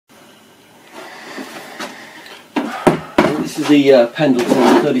This is the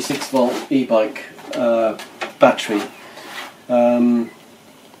Pendleton 36 volt e-bike battery.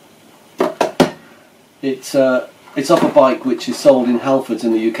 It's off a bike which is sold in Halfords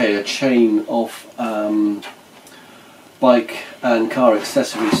in the UK, a chain of bike and car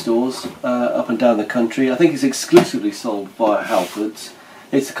accessory stores up and down the country. I think it's exclusively sold via Halfords.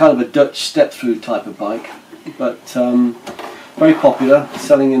 It's a kind of a Dutch step-through type of bike, but very popular,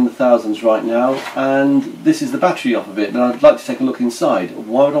 selling in the thousands right now. And this is the battery off of it, and I'd like to take a look inside.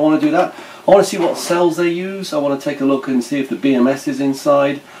 Why would I want to do that? I want to see what cells they use. I want to take a look and see if the BMS is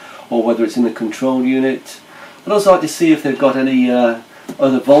inside, or whether it's in the control unit. I'd also like to see if they've got any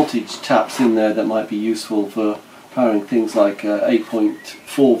other voltage taps in there that might be useful for powering things like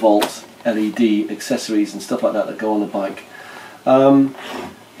 8.4 volt LED accessories and stuff like that that go on the bike.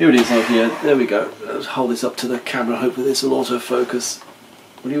 Here it is on here. There we go. Let's hold this up to the camera. Hopefully this will autofocus.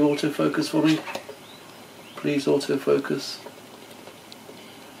 Will you autofocus for me? Please autofocus.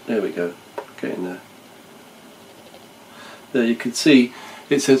 There we go. Get in there. There you can see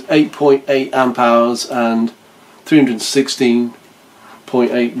it says 8.8 amp hours and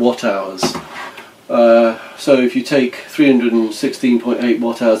 316.8 watt hours. So if you take 316.8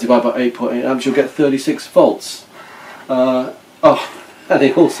 watt hours divided by 8.8 amps, you'll get 36 volts. And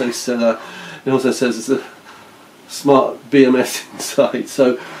it also says it's a smart BMS inside.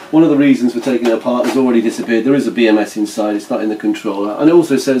 So one of the reasons for taking it apart has already disappeared. There is a BMS inside. It's not in the controller, and it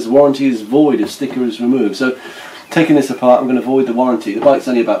also says warranty is void if sticker is removed. So taking this apart, I'm going to void the warranty. The bike's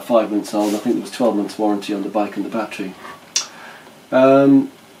only about 5 months old. I think there was 12 months warranty on the bike and the battery.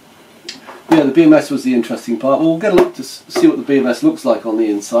 Yeah, the BMS was the interesting part. We'll get a look to see what the BMS looks like on the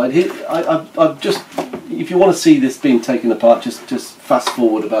inside. Here, I've just, if you want to see this being taken apart, just fast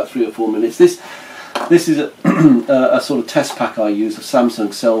forward about 3 or 4 minutes. This is a sort of test pack I use of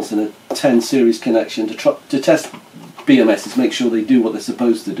Samsung cells in a 10 series connection to test BMSs, make sure they do what they're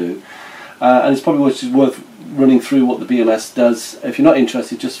supposed to do. And it's probably worth running through what the BMS does. If you're not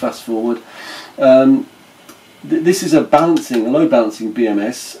interested, just fast forward. This is a load balancing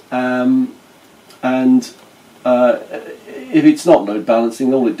BMS, and if it's not load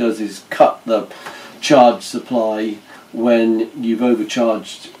balancing, all it does is cut the charge supply when you've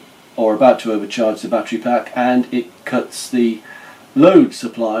overcharged or about to overcharge the battery pack, and it cuts the load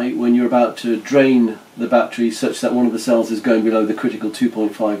supply when you're about to drain the battery such that one of the cells is going below the critical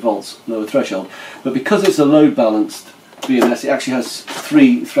 2.5 volts lower threshold. But because it's a load balanced BMS, it actually has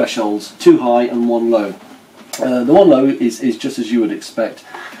 3 thresholds, 2 high and 1 low. The 1 low is just as you would expect.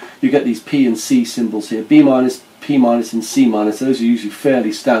 You get these P and C symbols here, B minus, P minus and C minus. Those are usually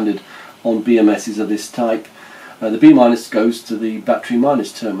fairly standard on BMSs of this type. The B minus goes to the battery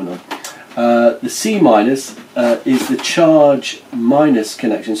minus terminal. The C minus is the charge minus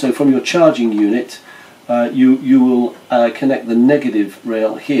connection. So from your charging unit, you will connect the negative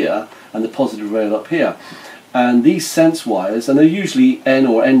rail here and the positive rail up here. And these sense wires, and they're usually N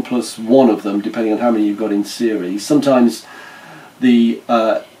or N plus 1 of them, depending on how many you've got in series. Sometimes the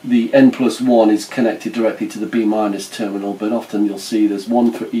N plus 1 is connected directly to the B minus terminal, but often you'll see there's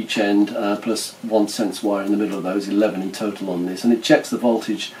 1 for each end plus 1 sense wire in the middle of those, 11 in total on this. And it checks the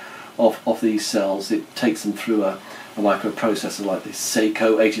voltage of these cells. It takes them through a microprocessor like this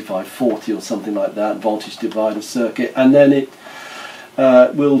Seiko 8540 or something like that, voltage divider circuit, and then it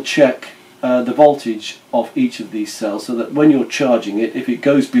will check the voltage of each of these cells, so that when you're charging it, if it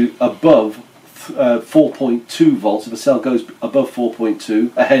goes above 4.2 volts, if a cell goes above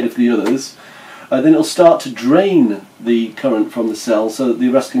 4.2 ahead of the others, then it'll start to drain the current from the cell so that the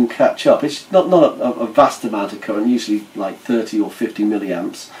rest can catch up. It's not a vast amount of current, usually like 30 or 50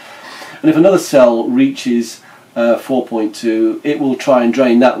 milliamps. And if another cell reaches 4.2, it will try and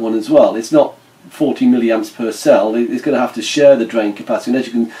drain that one as well. It's not 40 milliamps per cell. It's going to have to share the drain capacity. And as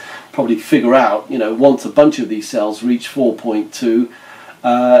you can probably figure out, once a bunch of these cells reach 4.2,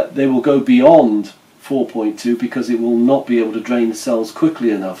 they will go beyond 4.2 because it will not be able to drain the cells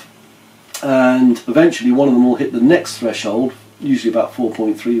quickly enough. And eventually one of them will hit the next threshold, usually about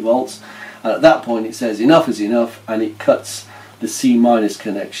 4.3 volts. And at that point it says enough is enough, and it cuts the C minus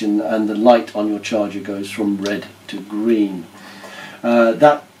connection, and the light on your charger goes from red to green.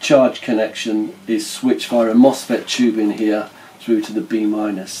 That charge connection is switched via a MOSFET tube in here through to the B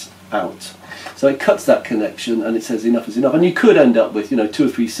minus out. So it cuts that connection and it says enough is enough, and you could end up with 2 or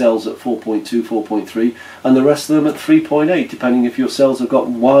 3 cells at 4.2, 4.3 and the rest of them at 3.8, depending if your cells have got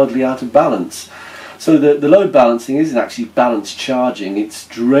wildly out of balance. So the load balancing isn't actually balanced charging, it's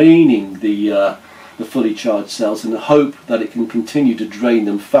draining the fully charged cells in the hope that it can continue to drain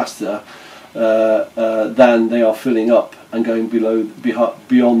them faster than they are filling up and going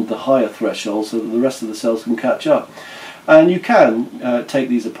beyond the higher threshold, so that the rest of the cells can catch up. And you can take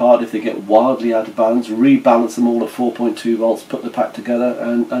these apart if they get wildly out of balance, rebalance them all at 4.2 volts, put the pack together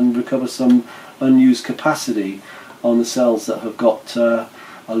and recover some unused capacity on the cells that have got a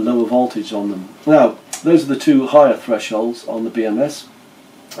lower voltage on them. Now, those are the two higher thresholds on the BMS.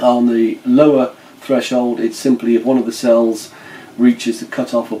 On the lower threshold, it's simply if one of the cells reaches the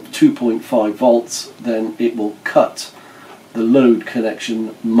cutoff of 2.5 volts, then it will cut the load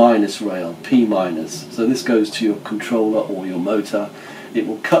connection minus rail, P minus. So this goes to your controller or your motor. It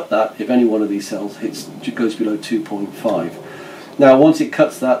will cut that if any one of these cells goes below 2.5. Now once it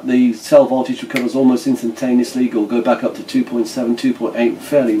cuts that, the cell voltage recovers almost instantaneously. It will go back up to 2.7, 2.8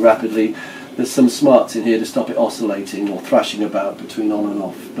 fairly rapidly. There's some smarts in here to stop it oscillating or thrashing about between on and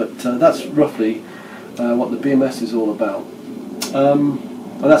off. But that's roughly what the BMS is all about.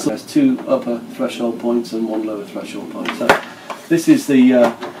 And that's two upper threshold points and one lower threshold point. So this is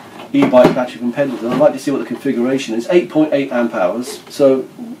the e-bike battery from Pendleton. I'd like to see what the configuration is. 8.8 amp hours. So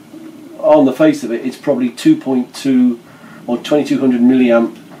on the face of it, it's probably 2.2 or 2200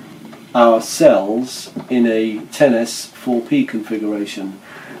 milliamp hour cells in a 10S 4P configuration.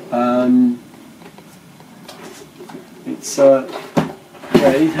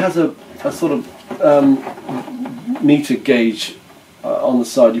 It has a sort of meter gauge on the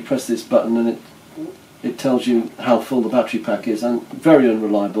side. You press this button and it tells you how full the battery pack is, and very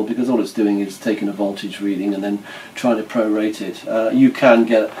unreliable because all it's doing is taking a voltage reading and then trying to prorate it. You can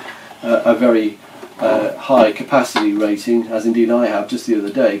get a very high capacity rating, as indeed I have just the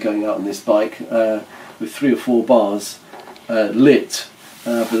other day going out on this bike with 3 or 4 bars lit,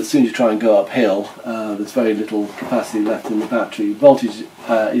 but as soon as you try and go uphill there's very little capacity left in the battery. Voltage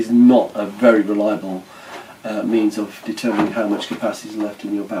is not a very reliable means of determining how much capacity is left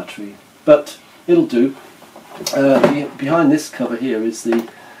in your battery, but it'll do. Behind this cover here is the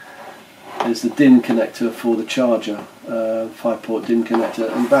DIN connector for the charger, 5-port DIN connector,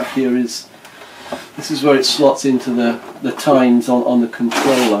 and back here this is where it slots into the tines on the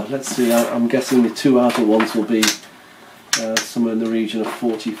controller. Let's see, I'm guessing the two outer ones will be somewhere in the region of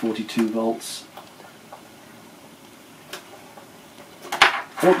 40-42 volts.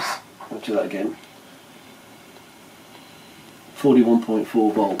 Oops, I'll do that again.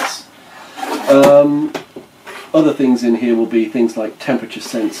 41.4 volts. Other things in here will be things like temperature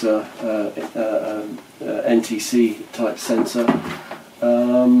sensor, NTC type sensor.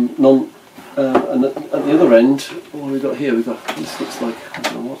 And at the other end, what have we got here? We've got, this looks like, I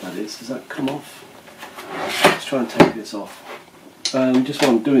don't know what that is. Does that come off? Let's try and take this off. Just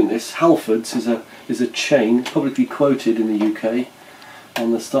while I'm doing this, Halfords is a chain publicly quoted in the UK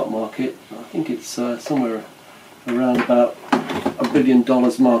on the stock market. I think it's somewhere around about $1 billion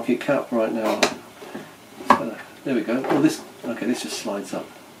market cap right now. So, there we go. Oh, this just slides up.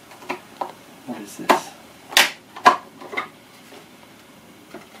 What is this?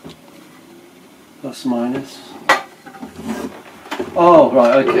 Plus minus. Oh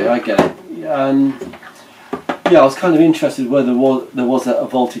right, okay, I get it. Yeah, I was kind of interested whether there was a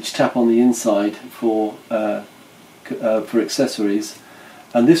voltage tap on the inside for accessories,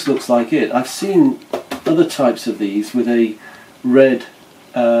 and this looks like it. I've seen other types of these with a red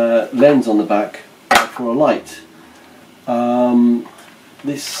lens on the back for a light.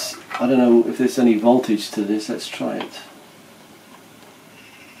 This, I don't know if there's any voltage to this. Let's try it.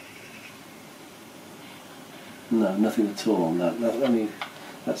 No, nothing at all on that.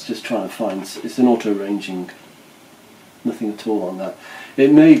 That's just trying to find, it's an auto ranging, nothing at all on that.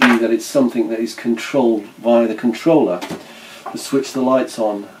 It may be that it's something that is controlled via the controller to switch the lights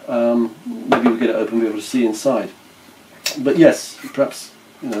on. Maybe we'll get it open and be able to see inside. But yes, perhaps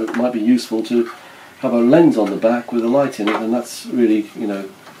it might be useful to have a lens on the back with a light in it, and that's really a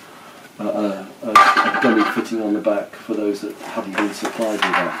dummy fitting on the back for those that haven't been supplied with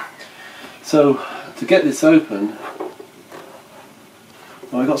that. So to get this open,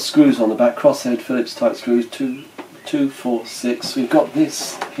 well, we've got screws on the back, crosshead Phillips type screws, 2, 4, 6. We've got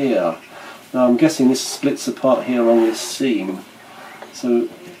this here. Now I'm guessing this splits apart here on this seam. So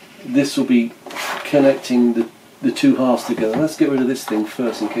this will be connecting the two halves together. Let's get rid of this thing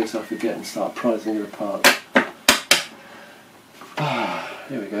first in case I forget and start prizing it apart.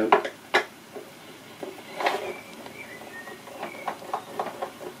 Here we go.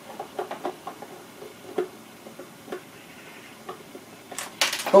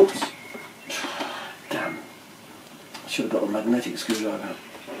 Oops. Damn. I should have got a magnetic screwdriver.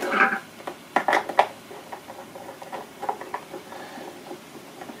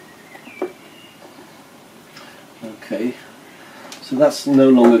 Okay. So that's no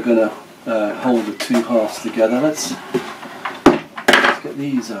longer going to hold the two halves together. Let's get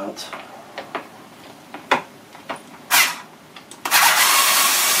these out.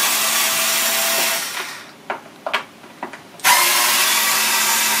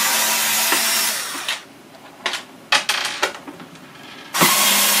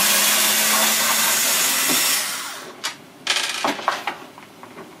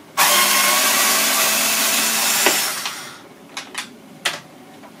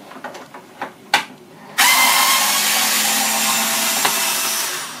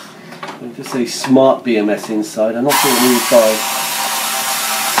 just say smart BMS inside. I'm not sure what it means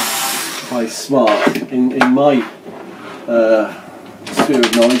by smart. In my sphere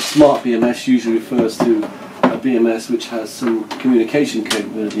of knowledge, smart BMS usually refers to a BMS which has some communication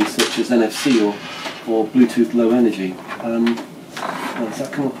capabilities such as NFC or Bluetooth Low Energy. Oh, does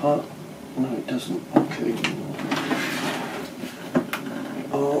that come apart? No, it doesn't. Okay.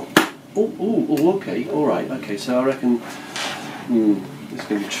 Oh, okay, alright, okay, so I reckon this is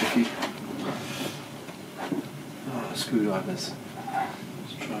going to be tricky. Oh, screwdrivers.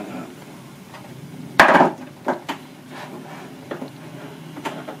 Let's try that.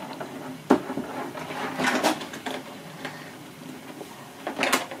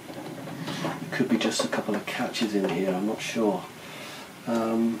 It could be just a couple of catches in here, I'm not sure.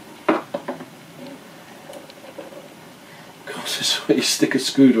 This is where you stick a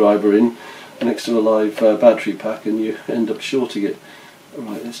screwdriver in next to a live battery pack and you end up shorting it.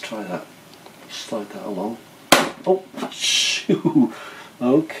 Right, let's try that. Slide that along. Oh, shoo!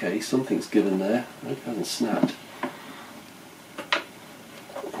 Okay, something's given there. I hope it hasn't snapped.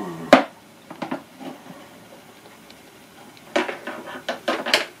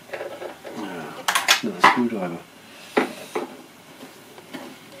 Another screwdriver.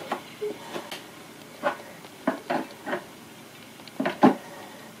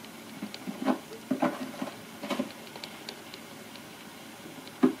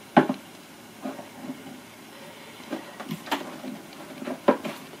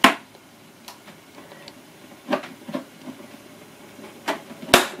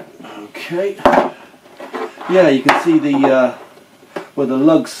 Okay, yeah, you can see the where the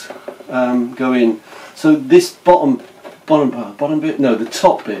lugs go in. So this bottom bit, no, the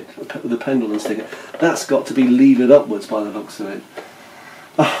top bit with the Pendleton sticker, that's got to be levered upwards by the looks of it.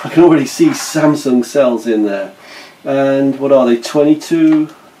 Oh, I can already see Samsung cells in there. And what are they? 22.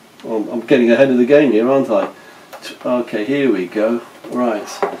 Oh, I'm getting ahead of the game here, aren't I? Okay, here we go. Right.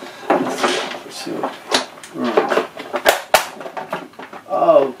 Let's see what. Right.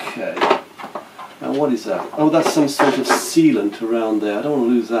 Okay. Now what is that? Oh, that's some sort of sealant around there. I don't want to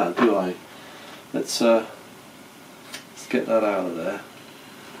lose that, do I? Let's get that out of there.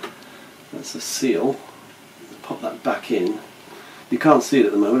 That's a seal. Pop that back in. You can't see it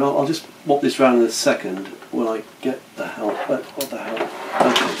at the moment. I'll just pop this round in a second when I get the hell. What the hell?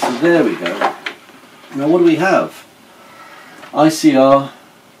 Okay, so there we go. Now what do we have? ICR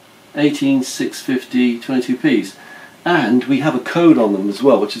 18650 22Ps. And we have a code on them as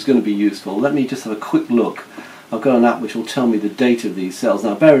well, which is going to be useful. Let me just have a quick look. I've got an app which will tell me the date of these cells.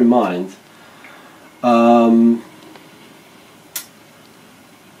 Now bear in mind, I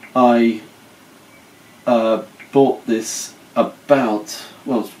bought this about,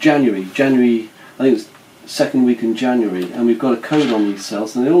 well, it's January, I think it was second week in January, and we've got a code on these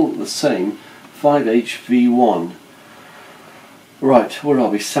cells, and they're all the same, 5HV1. Right, where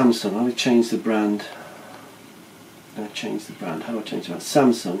are we? Samsung. How do we change the brand? How do I change the brand?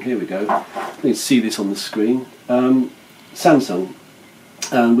 Samsung, here we go. You can see this on the screen. Samsung,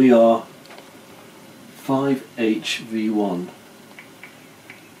 and we are 5HV1.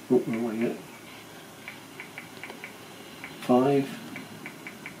 Oh, what is it? 5.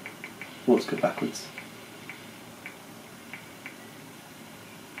 Oh, let's go backwards.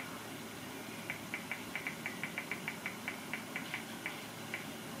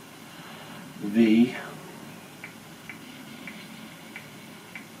 V.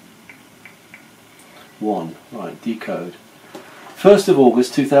 1. Right, decode. 1st of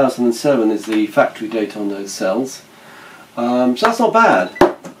August 2007 is the factory date on those cells. So that's not bad.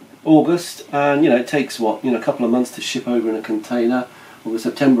 August, and it takes what, a couple of months to ship over in a container. August,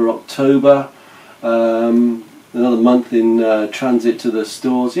 September, October, another month in transit to the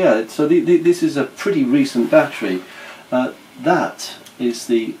stores. Yeah, so this is a pretty recent battery. That is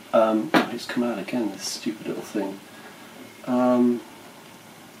the it's come out again, this stupid little thing.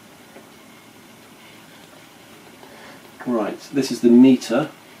 Right, this is the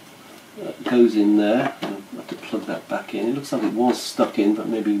meter that goes in there. I'll have to plug that back in. It looks like it was stuck in, but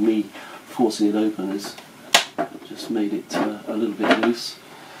maybe me forcing it open has just made it a little bit loose.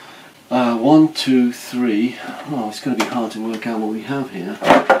 1, 2, 3. Oh, it's going to be hard to work out what we have here.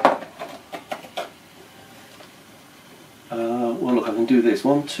 Well, look, I can do this.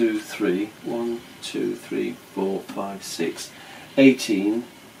 1, 2, 3. 1, 2, 3, 4, 5, 6. 18.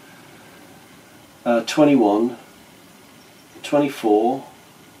 21. 24,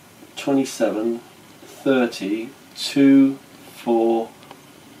 27, 30, 2, 4,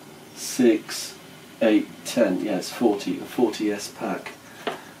 6, 8, 10. Yeah, it's 40, a 40S pack.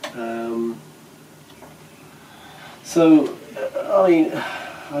 So, I mean,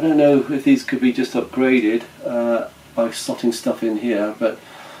 I don't know if these could be just upgraded by slotting stuff in here, but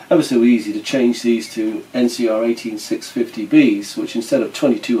ever so easy to change these to NCR 18650Bs, which instead of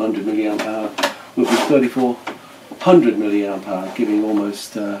 2200 milliamp hour will be 3400 milliamp hour, giving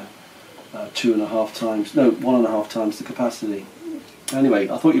almost 1.5 times the capacity. Anyway,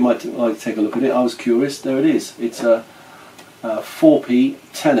 I thought you might like to take a look at it. I was curious. There it is. It's a 4P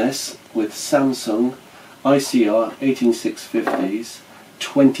 10S with Samsung ICR 18650s,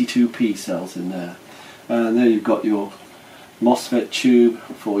 22P cells in there, and there you've got your MOSFET tube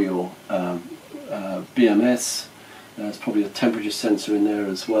for your BMS. There's probably a temperature sensor in there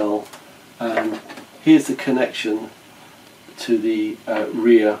as well, and here's the connection to the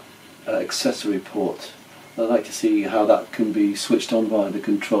rear accessory port. I'd like to see how that can be switched on via the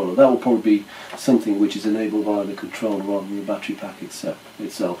controller. That will probably be something which is enabled via the controller rather than the battery pack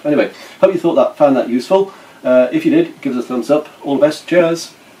itself. Anyway, hope you found that useful. If you did, give us a thumbs up. All the best.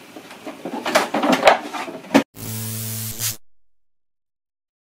 Cheers.